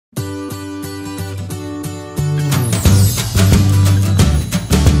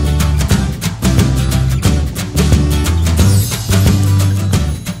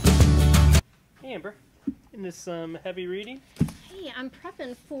getting to some heavy reading? Hey, I'm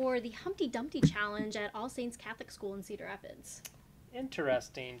prepping for the Humpty Dumpty challenge at All Saints Catholic School in Cedar Rapids.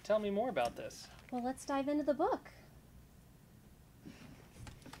 Interesting. Tell me more about this. Well, let's dive into the book.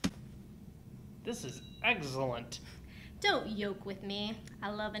 This is excellent. Don't yoke with me.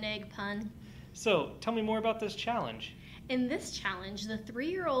 I love an egg pun. So, tell me more about this challenge. In this challenge, the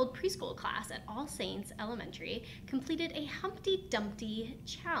 3-year-old preschool class at All Saints Elementary completed a Humpty Dumpty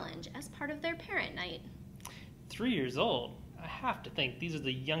challenge as part of their parent night. 3 years old? I have to think these are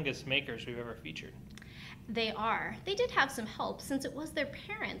the youngest makers we've ever featured. They are. They did have some help since it was their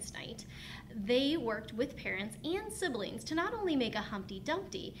parents' night. They worked with parents and siblings to not only make a Humpty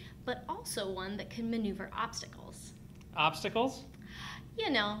Dumpty, but also one that can maneuver obstacles. Obstacles? You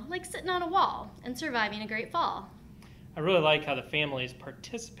know, like sitting on a wall and surviving a great fall. I really like how the families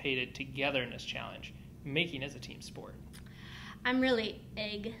participated together in this challenge. Making is a team sport. I'm really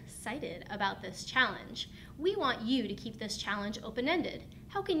excited about this challenge. We want you to keep this challenge open-ended.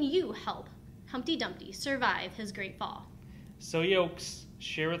 How can you help Humpty Dumpty survive his great fall? So Yokes,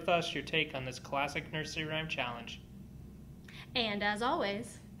 share with us your take on this classic nursery rhyme challenge. And as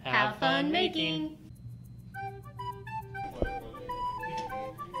always, have fun making.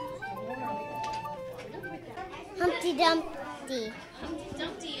 Humpty Dumpty. Humpty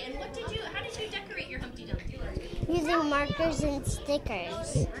Dumpty, and how did you decorate your Humpty Dumpty? Using markers and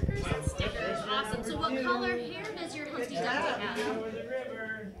stickers. Markers and stickers, awesome. So what color hair does your Humpty Dumpty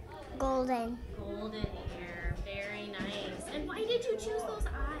have? Golden. Golden hair, very nice. And why did you choose those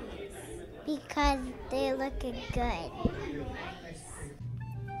eyes? Because they look good.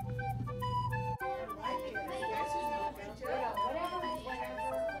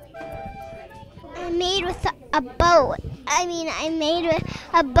 I made with a boat. I made with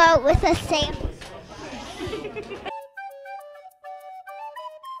a boat with a sail.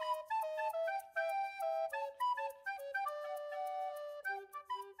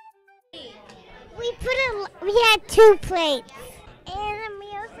 We had 2 plates, and then we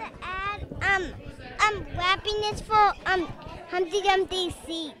also add wrapping this for Humpty Dumpty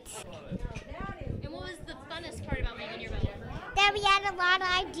seats. And what was the funnest part about making your boat? That we had a lot of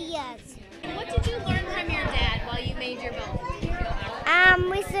ideas. And what did you learn from your dad while you made your boat?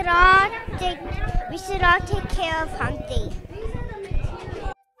 We should all take care of Humpty.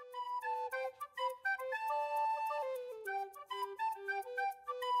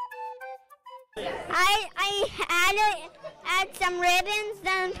 I had to add some ribbons,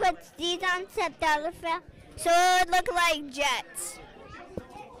 then put these on September so it would look like jets.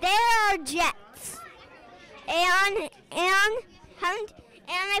 They are jets.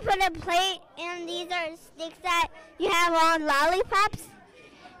 And I put a plate, and these are sticks that you have on lollipops.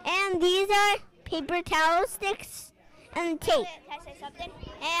 And these are paper towel sticks and tape. Can I say something?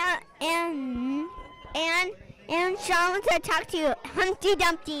 And Sean wants to talk to you. Humpty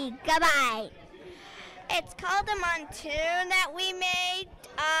Dumpty, goodbye. It's called a monsoon that we made.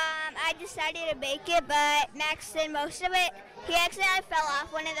 I decided to bake it, but Max did most of it. He accidentally fell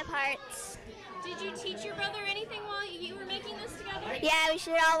off one of the parts. Did you teach your brother anything while you were making this together? Yeah, we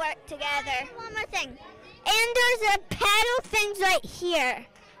should all work together. One more thing. And there's a paddle thing right here.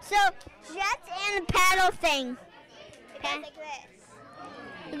 So, jets and a paddle thing. It goes like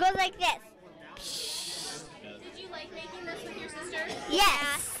this. It goes like this. Did you like making this with your sister?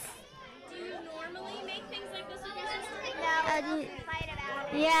 Yes. Do you normally make things like this with your sister? No, fight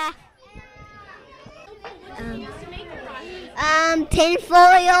about it. Yeah. What did you use to make the rocket?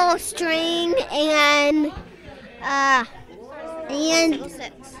 Tinfoil, string, and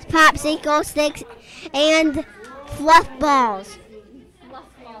popsicle sticks, and fluff balls. Fluff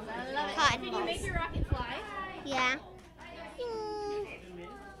balls, I love it. Cotton Can you make your rocket fly? Yeah.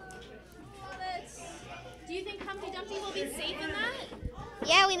 Love it. Do you think Humpty Dumpty will be safe in that?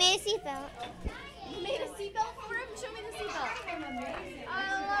 Yeah, we made a seatbelt. You made a seatbelt for him? Show me the seatbelt. I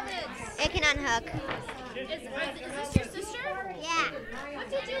love it. It can unhook. Is this your sister? Yeah. What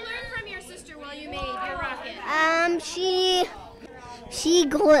did you learn from your sister while you made your rocket?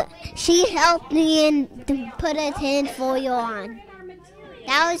 She helped me and to put a tinfoil on.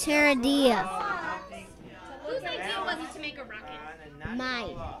 That was her idea. Whose idea was it to make a rocket?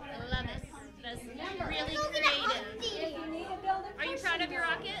 Mine. I love it. That's really creative. Are you proud of your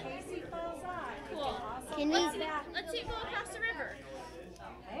rocket? Cool. Let's see it go across the river.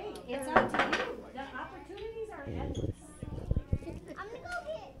 Hey, it's up to you. The opportunities are endless. I'm gonna go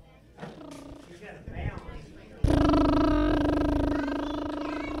get.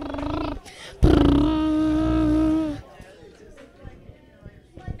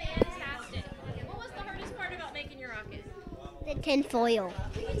 Fantastic. What was the hardest part about making your rocket? The tinfoil.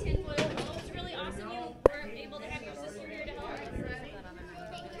 The tinfoil. What was really awesome? You were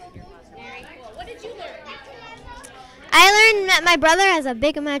learned that my brother has a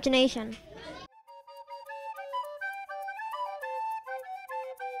big imagination.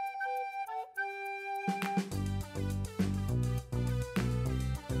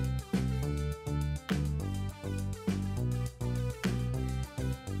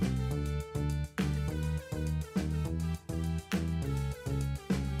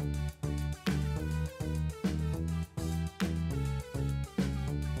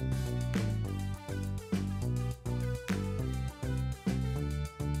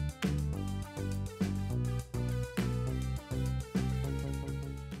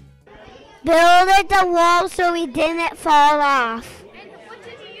 Builded the wall so we didn't fall off. And what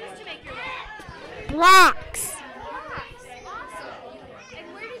did you use to make your wall? Blocks. Blocks. Awesome.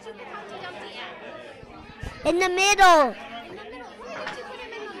 And where did you put Humpty Dumpty at? In the middle. In the middle. Why did you put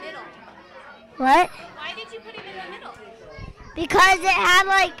him in the middle? What? Why did you put him in the middle? Because it had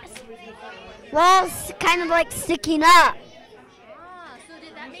like walls kind of like sticking up. Ah, so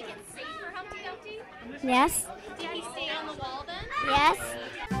did that make it safe for Humpty Dumpty? Yes. Did he stay on the wall then? Yes.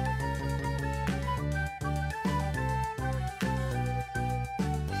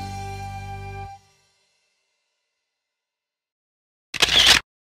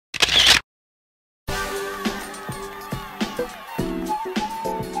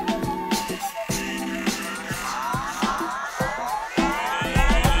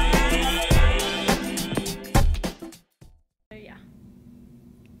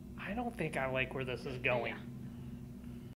 I don't think I like where this is going. Yeah.